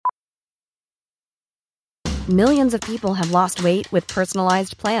Millions of people have lost weight with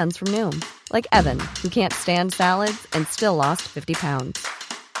personalized plans from Noom. Like Evan, who can't stand salads and still lost 50 pounds.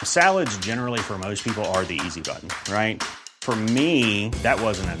 Salads generally for most people are the easy button, right? For me, that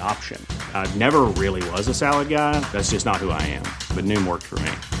wasn't an option. I never really was a salad guy. That's just not who I am. But Noom worked for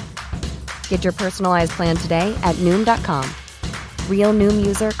me. Get your personalized plan today at Noom.com. Real Noom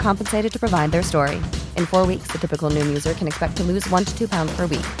user compensated to provide their story. In 4 weeks, the typical Noom user can expect to lose 1 to 2 pounds per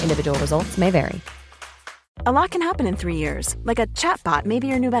week. Individual results may vary. A lot can happen in 3 years, like a chatbot may be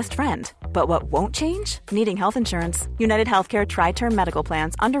your new best friend. But what won't change? Needing health insurance. United Healthcare Tri-Term Medical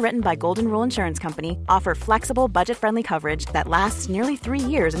Plans, underwritten by Golden Rule Insurance Company, offer flexible, budget-friendly coverage that lasts nearly 3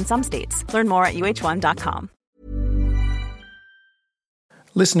 years in some states. Learn more at uh1.com.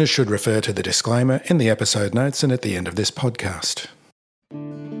 Listeners should refer to the disclaimer in the episode notes and at the end of this podcast.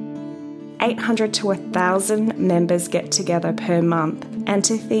 800 to 1,000 members get together per month. And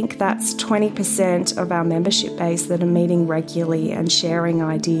to think that's 20% of our membership base that are meeting regularly and sharing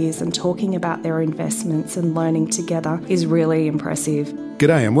ideas and talking about their investments and learning together is really impressive.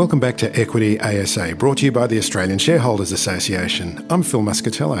 G'day and welcome back to Equity ASA, brought to you by the Australian Shareholders Association. I'm Phil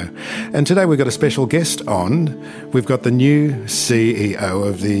Muscatello, and today we've got a special guest on. We've got the new CEO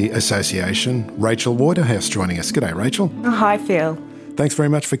of the association, Rachel Waterhouse, joining us. G'day, Rachel. Oh, hi, Phil. Thanks very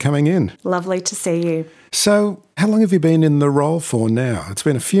much for coming in. Lovely to see you. So, how long have you been in the role for now? It's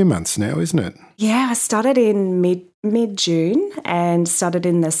been a few months now, isn't it? Yeah, I started in mid-June and started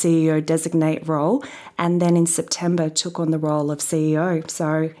in the CEO designate role, and then in September took on the role of CEO.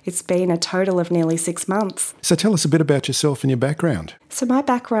 So it's been a total of nearly 6 months. So tell us a bit about yourself and your background. So my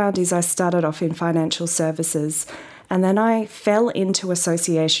background is I started off in financial services, and then I fell into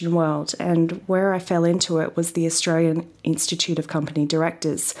association world, and where I fell into it was the Australian Institute of Company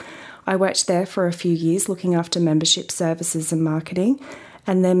Directors. I worked there for a few years looking after membership services and marketing,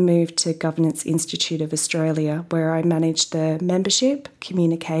 and then moved to Governance Institute of Australia, where I managed the membership,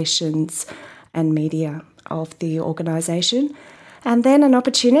 communications and media of the organisation. And then an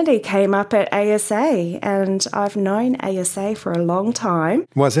opportunity came up at ASA, and I've known ASA for a long time.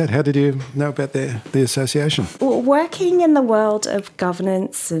 Why's that? How did you know about the association? Well, working in the world of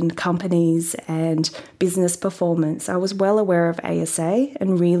governance and companies and business performance, I was well aware of ASA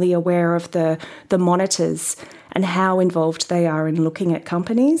and really aware of the monitors and how involved they are in looking at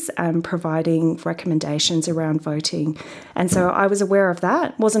companies and providing recommendations around voting. And so I was aware of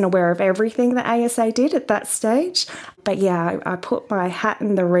that, wasn't aware of everything that ASA did at that stage. But yeah, I put my hat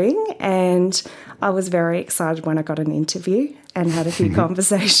in the ring, and I was very excited when I got an interview and had a few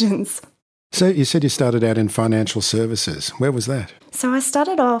conversations. So you said you started out in financial services. Where was that? So I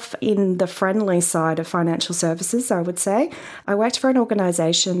started off in the friendly side of financial services, I would say. I worked for an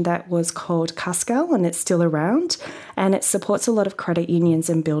organisation that was called Cuscal, and it's still around, and it supports a lot of credit unions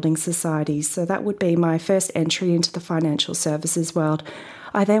and building societies. So that would be my first entry into the financial services world.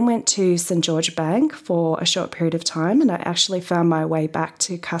 I then went to St George Bank for a short period of time, and I actually found my way back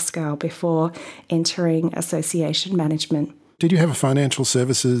to Cuscal before entering association management. Did you have a financial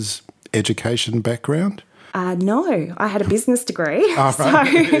services education background? No, I had a business degree. Oh,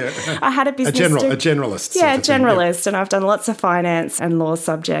 right. So I had a business a generalist. Yeah, generalist. And I've done lots of finance and law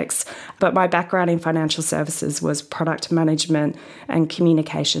subjects. But my background in financial services was product management and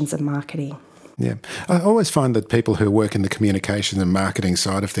communications and marketing. Yeah. I always find that people who work in the communications and marketing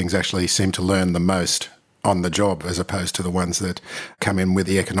side of things actually seem to learn the most on the job as opposed to the ones that come in with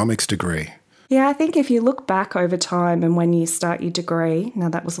the economics degree. Yeah, I think if you look back over time and when you start your degree, now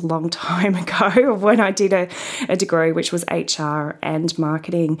that was a long time ago when I did a degree which was HR and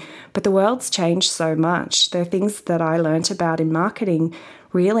marketing, but the world's changed so much. The things that I learnt about in marketing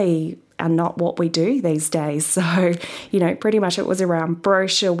really are not what we do these days. So, pretty much it was around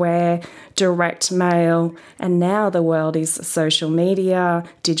brochureware, direct mail, and now the world is social media,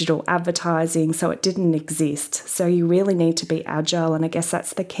 digital advertising, so it didn't exist. So you really need to be agile, and I guess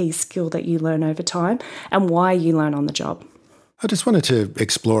that's the key skill that you learn over time and why you learn on the job. I just wanted to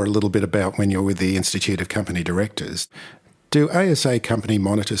explore a little bit about when you're with the Institute of Company Directors. Do ASA company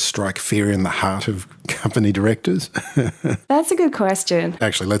monitors strike fear in the heart of company directors? That's a good question.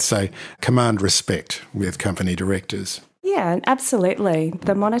 Actually, let's say command respect with company directors. Yeah, absolutely.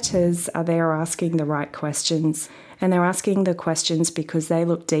 The monitors are there asking the right questions, and they're asking the questions because they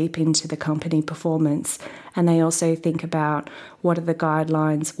look deep into the company performance, and they also think about what are the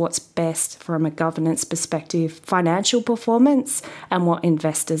guidelines, what's best from a governance perspective, financial performance, and what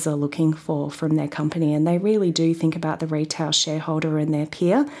investors are looking for from their company. And they really do think about the retail shareholder and their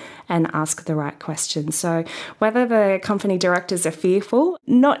peer and ask the right questions. So whether the company directors are fearful,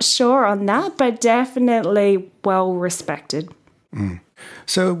 not sure on that, but definitely well respected.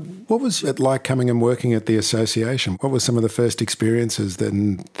 So what was it like coming and working at the association? What were some of the first experiences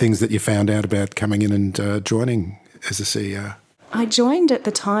and things that you found out about coming in and joining as a CEO? I joined at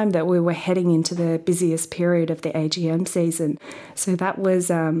the time that we were heading into the busiest period of the AGM season. So that was,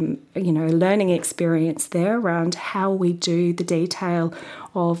 a learning experience there around how we do the detail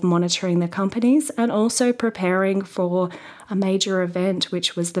of monitoring the companies and also preparing for a major event,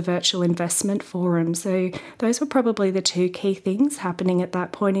 which was the Virtual Investment Forum. So those were probably the two key things happening at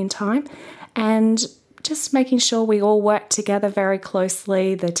that point in time. And just making sure we all work together very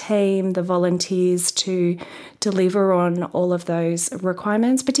closely, the team, the volunteers, to deliver on all of those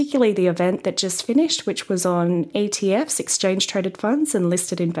requirements, particularly the event that just finished, which was on ETFs, exchange-traded funds, and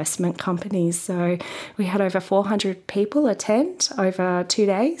listed investment companies. So we had over 400 people attend over 2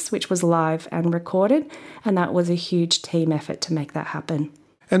 days, which was live and recorded, and that was a huge team effort to make that happen.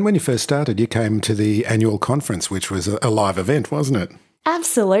 And when you first started, you came to the annual conference, which was a live event, wasn't it?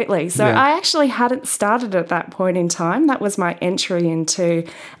 Absolutely. So I actually hadn't started at that point in time. That was my entry into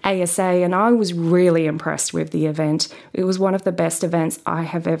ASA, and I was really impressed with the event. It was one of the best events I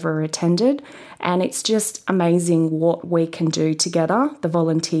have ever attended, and it's just amazing what we can do together, the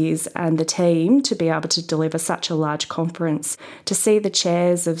volunteers and the team, to be able to deliver such a large conference. To see the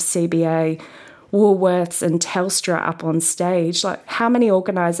chairs of CBA, Woolworths and Telstra up on stage, like how many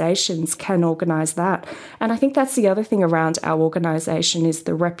organisations can organise that? And I think that's the other thing around our organisation is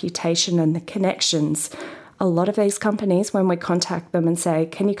the reputation and the connections. A lot of these companies, when we contact them and say,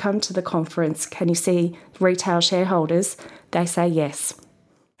 can you come to the conference? Can you see retail shareholders? They say yes.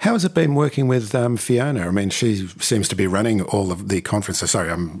 How has it been working with Fiona? I mean, she seems to be running all of the conferences. Sorry,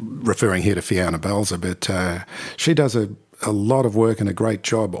 I'm referring here to Fiona Balzer, but she does a lot of work and a great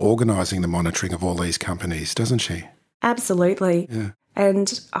job organising the monitoring of all these companies, doesn't she? Absolutely. Yeah.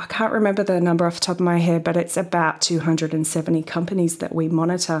 And I can't remember the number off the top of my head, but it's about 270 companies that we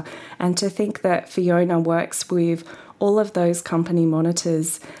monitor. And to think that Fiona works with all of those company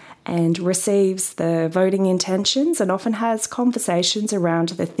monitors and receives the voting intentions and often has conversations around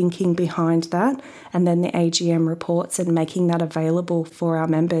the thinking behind that, and then the AGM reports and making that available for our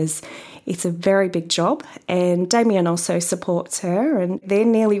members. It's a very big job, and Damien also supports her, and they're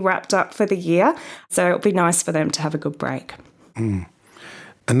nearly wrapped up for the year, so it'll be nice for them to have a good break.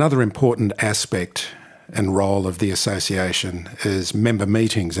 Another important aspect and role of the association is member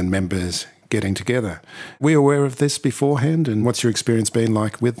meetings and members getting together. Were you aware of this beforehand, and what's your experience been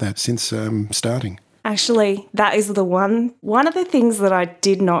like with that since starting? Actually, that is the one of the things that I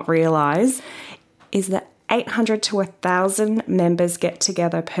did not realise is that 800 to 1,000 members get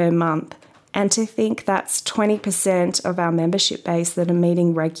together per month. And to think that's 20% of our membership base that are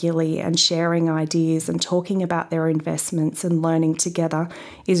meeting regularly and sharing ideas and talking about their investments and learning together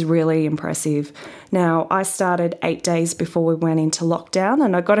is really impressive. Now, I started 8 days before we went into lockdown,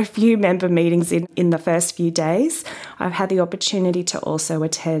 and I got a few member meetings in the first few days. I've had the opportunity to also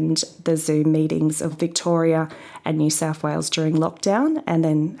attend the Zoom meetings of Victoria and New South Wales during lockdown, and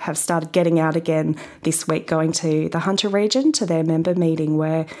then have started getting out again this week, going to the Hunter region to their member meeting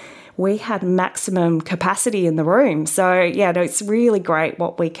where we had maximum capacity in the room. So, it's really great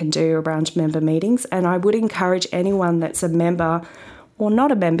what we can do around member meetings. And I would encourage anyone that's a member or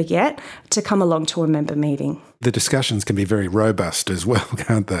not a member yet to come along to a member meeting. The discussions can be very robust as well,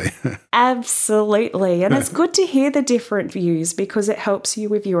 can't they? Absolutely. And it's good to hear the different views because it helps you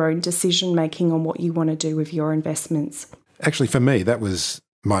with your own decision making on what you want to do with your investments. Actually, for me, that was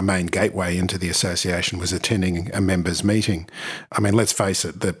my main gateway into the association, was attending a members' meeting. I mean, let's face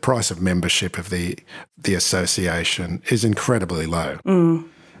it, the price of membership of the association is incredibly low.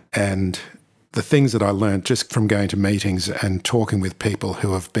 And the things that I learned just from going to meetings and talking with people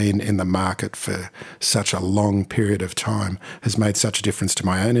who have been in the market for such a long period of time has made such a difference to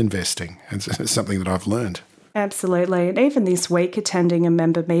my own investing. It's something that I've learned. Absolutely. And even this week, attending a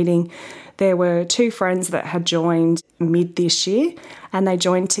member meeting, there were 2 friends that had joined mid this year, and they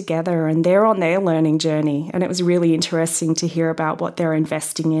joined together and they're on their learning journey. And it was really interesting to hear about what they're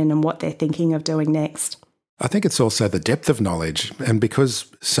investing in and what they're thinking of doing next. I think it's also the depth of knowledge. And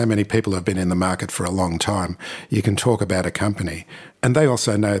because so many people have been in the market for a long time, you can talk about a company. And they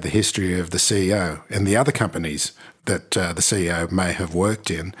also know the history of the CEO and the other companies that the CEO may have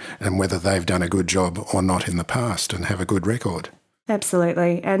worked in and whether they've done a good job or not in the past and have a good record.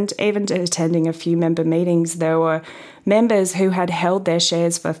 Absolutely. And even attending a few member meetings, there were members who had held their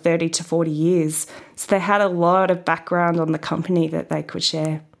shares for 30 to 40 years. So they had a lot of background on the company that they could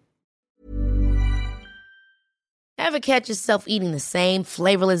share. Ever catch yourself eating the same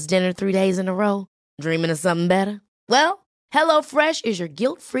flavorless dinner 3 days in a row? Dreaming of something better? Well, HelloFresh is your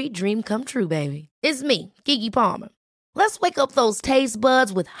guilt-free dream come true, baby. It's me, Keke Palmer. Let's wake up those taste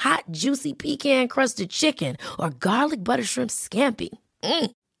buds with hot, juicy pecan-crusted chicken or garlic butter shrimp scampi.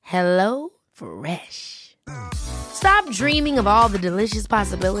 Hello Fresh. Stop dreaming of all the delicious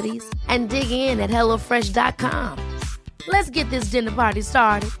possibilities and dig in at HelloFresh.com. Let's get this dinner party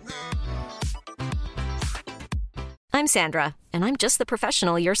started. I'm Sandra, and I'm just the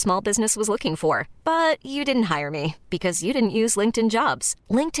professional your small business was looking for. But you didn't hire me because you didn't use LinkedIn Jobs.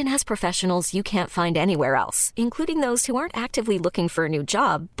 LinkedIn has professionals you can't find anywhere else, including those who aren't actively looking for a new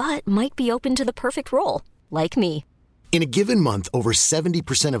job, but might be open to the perfect role, like me. In a given month, over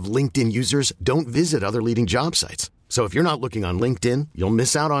 70% of LinkedIn users don't visit other leading job sites. So if you're not looking on LinkedIn, you'll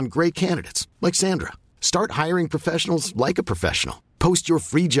miss out on great candidates like Sandra. Start hiring professionals like a professional. Post your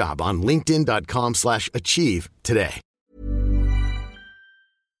free job on linkedin.com/achieve today.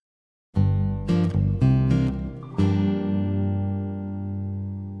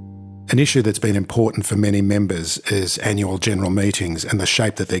 An issue that's been important for many members is annual general meetings and the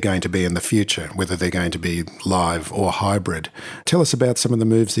shape that they're going to be in the future, whether they're going to be live or hybrid. Tell us about some of the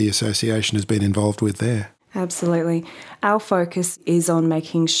moves the association has been involved with there. Absolutely. Our focus is on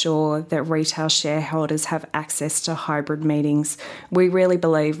making sure that retail shareholders have access to hybrid meetings. We really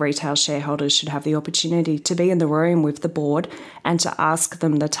believe retail shareholders should have the opportunity to be in the room with the board and to ask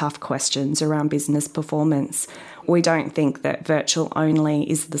them the tough questions around business performance. We don't think that virtual only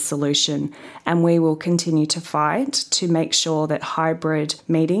is the solution, and we will continue to fight to make sure that hybrid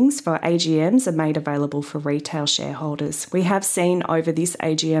meetings for AGMs are made available for retail shareholders. We have seen over this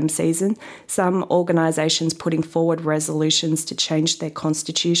AGM season some organisations putting forward resolutions to change their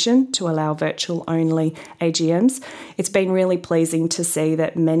constitution to allow virtual only AGMs. It's been really pleasing to see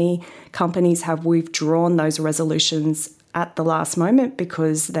that many companies have withdrawn those resolutions at the last moment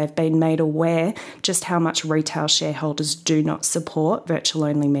because they've been made aware just how much retail shareholders do not support virtual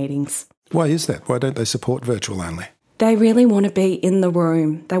only meetings. Why is that? Why don't they support virtual only? They really want to be in the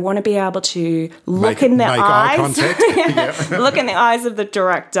room. They want to be able to look in the eyes, eye contact. look in the eyes of the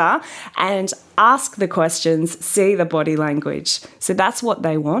director and ask the questions, see the body language. So that's what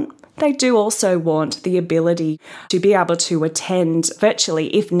they want. They do also want the ability to be able to attend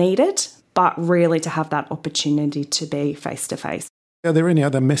virtually if needed, but really to have that opportunity to be face-to-face. Are there any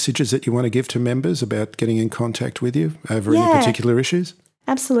other messages that you want to give to members about getting in contact with you over any particular issues?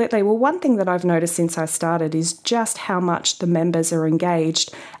 Absolutely. Well, one thing that I've noticed since I started is just how much the members are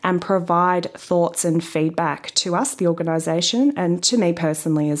engaged and provide thoughts and feedback to us, the organisation, and to me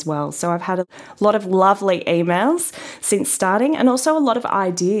personally as well. So I've had a lot of lovely emails since starting and also a lot of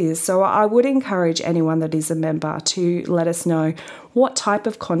ideas. So I would encourage anyone that is a member to let us know, what type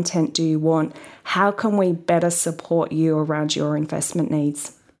of content do you want? How can we better support you around your investment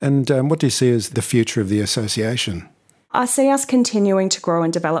needs? And what do you see as the future of the association? I see us continuing to grow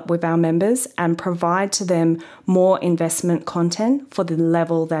and develop with our members and provide to them more investment content for the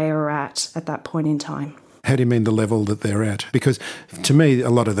level they are at that point in time. How do you mean the level that they're at? Because to me, a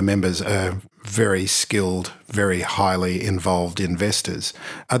lot of the members are very skilled, very highly involved investors.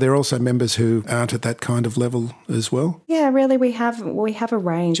 Are there also members who aren't at that kind of level as well? Yeah, really, we have a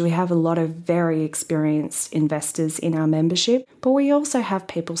range. We have a lot of very experienced investors in our membership, but we also have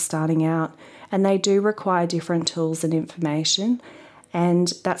people starting out, and they do require different tools and information.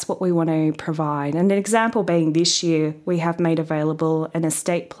 And that's what we want to provide. And an example being this year, we have made available an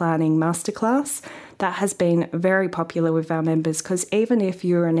estate planning masterclass that has been very popular with our members, because even if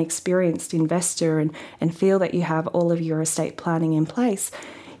you're an experienced investor and feel that you have all of your estate planning in place,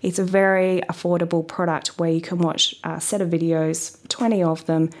 it's a very affordable product where you can watch a set of videos, 20 of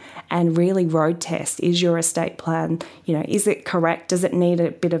them, and really road test, is your estate plan, is it correct? Does it need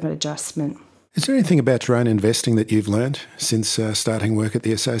a bit of an adjustment? Is there anything about your own investing that you've learned since starting work at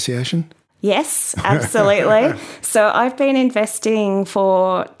the association? Yes, absolutely. So I've been investing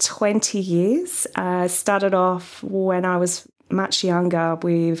for 20 years. I started off when I was much younger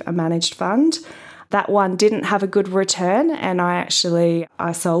with a managed fund. That one didn't have a good return and I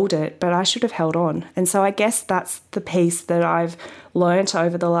sold it, but I should have held on. And so I guess that's the piece that I've learnt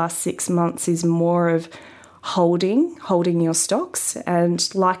over the last 6 months, is more of holding your stocks. And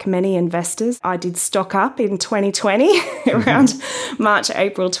like many investors, I did stock up in 2020, around March,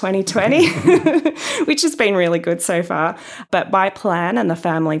 April 2020, which has been really good so far. But my plan and the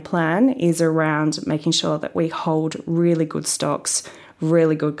family plan is around making sure that we hold really good stocks,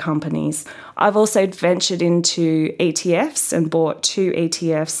 really good companies. I've also ventured into ETFs and bought 2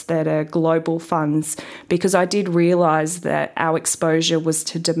 ETFs that are global funds, because I did realise that our exposure was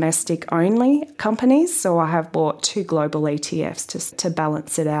to domestic only companies. So I have bought 2 global ETFs to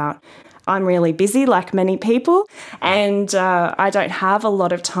balance it out. I'm really busy, like many people, and I don't have a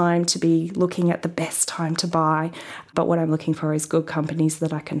lot of time to be looking at the best time to buy. But what I'm looking for is good companies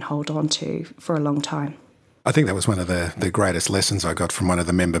that I can hold on to for a long time. I think that was one of the greatest lessons I got from one of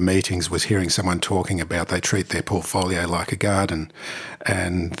the member meetings, was hearing someone talking about they treat their portfolio like a garden,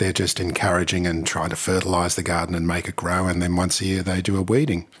 and they're just encouraging and trying to fertilise the garden and make it grow, and then once a year they do a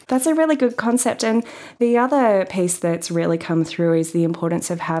weeding. That's a really good concept. And the other piece that's really come through is the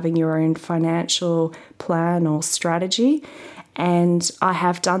importance of having your own financial plan or strategy. And I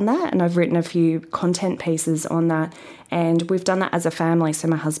have done that, and I've written a few content pieces on that. And we've done that as a family, so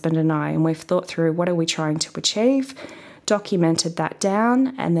my husband and I, and we've thought through what are we trying to achieve, documented that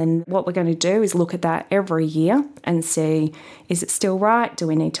down, and then what we're going to do is look at that every year and see, is it still right? Do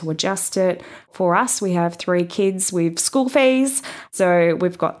we need to adjust it? For us, we have 3 kids with school fees, so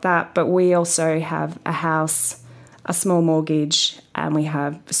we've got that, but we also have a house, a small mortgage, and we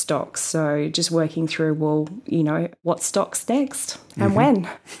have stocks. So just working through, well, what stock's next and when.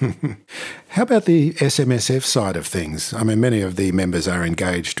 How about the SMSF side of things? I mean, many of the members are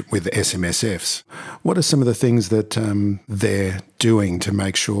engaged with SMSFs. What are some of the things that they're doing to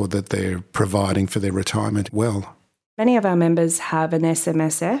make sure that they're providing for their retirement well? Many of our members have an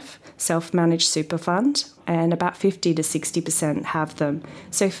SMSF, self-managed super fund, and about 50 to 60% have them.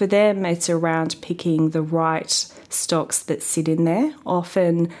 So for them, it's around picking the right stocks that sit in there,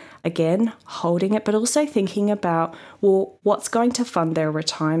 often, again, holding it, but also thinking about, well, what's going to fund their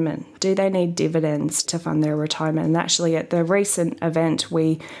retirement? Do they need dividends to fund their retirement? And actually at the recent event,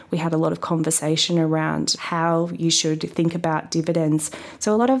 we had a lot of conversation around how you should think about dividends.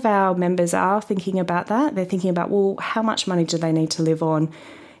 So a lot of our members are thinking about that. They're thinking about, well, how much money do they need to live on?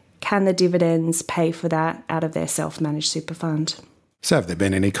 Can the dividends pay for that out of their self-managed super fund? So have there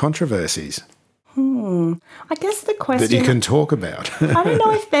been any controversies? I guess the question... that you can talk about. I don't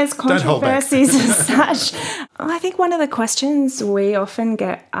know if there's controversies as such. I think one of the questions we often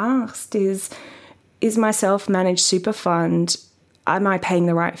get asked is my self-managed super fund, am I paying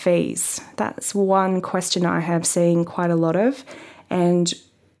the right fees? That's one question I have seen quite a lot of. And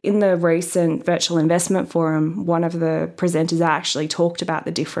in the recent Virtual Investment Forum, one of the presenters actually talked about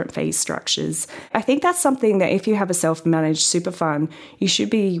the different fee structures. I think that's something that if you have a self-managed super fund, you should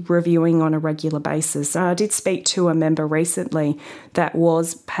be reviewing on a regular basis. I did speak to a member recently that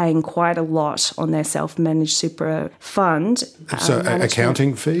was paying quite a lot on their self-managed super fund. So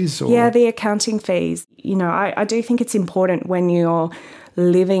accounting fees? Or? Yeah, the accounting fees. I do think it's important when you're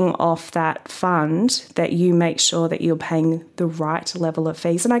living off that fund that you make sure that you're paying the right level of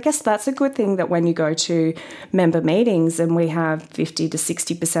fees. And I guess that's a good thing, that when you go to member meetings and we have 50 to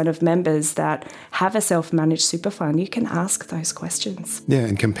 60% of members that have a self-managed super fund, you can ask those questions. Yeah,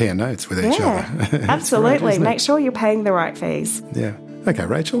 and compare notes with each other. Absolutely. Right, make sure you're paying the right fees. Yeah. Okay,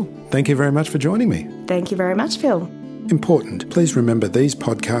 Rachel, thank you very much for joining me. Thank you very much, Phil. Important, please remember these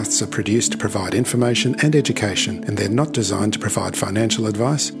podcasts are produced to provide information and education, and they're not designed to provide financial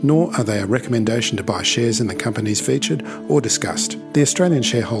advice, nor are they a recommendation to buy shares in the companies featured or discussed. The Australian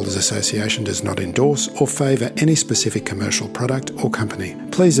Shareholders Association does not endorse or favour any specific commercial product or company.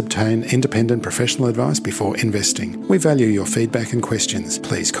 Please obtain independent professional advice before investing. We value your feedback and questions.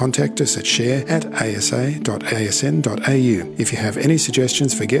 Please contact us at share@asa.asn.au if you have any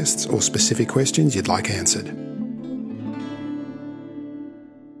suggestions for guests or specific questions you'd like answered.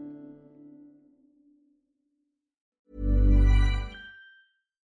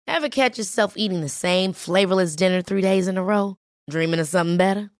 Ever catch yourself eating the same flavorless dinner 3 days in a row? Dreaming of something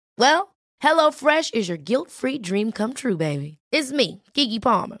better? Well, HelloFresh is your guilt-free dream come true, baby. It's me, Keke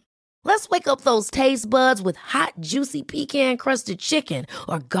Palmer. Let's wake up those taste buds with hot, juicy pecan-crusted chicken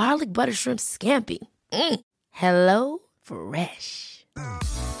or garlic butter shrimp scampi. Hello Fresh.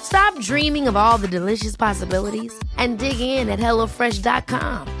 Stop dreaming of all the delicious possibilities and dig in at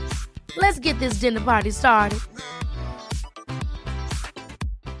HelloFresh.com. Let's get this dinner party started.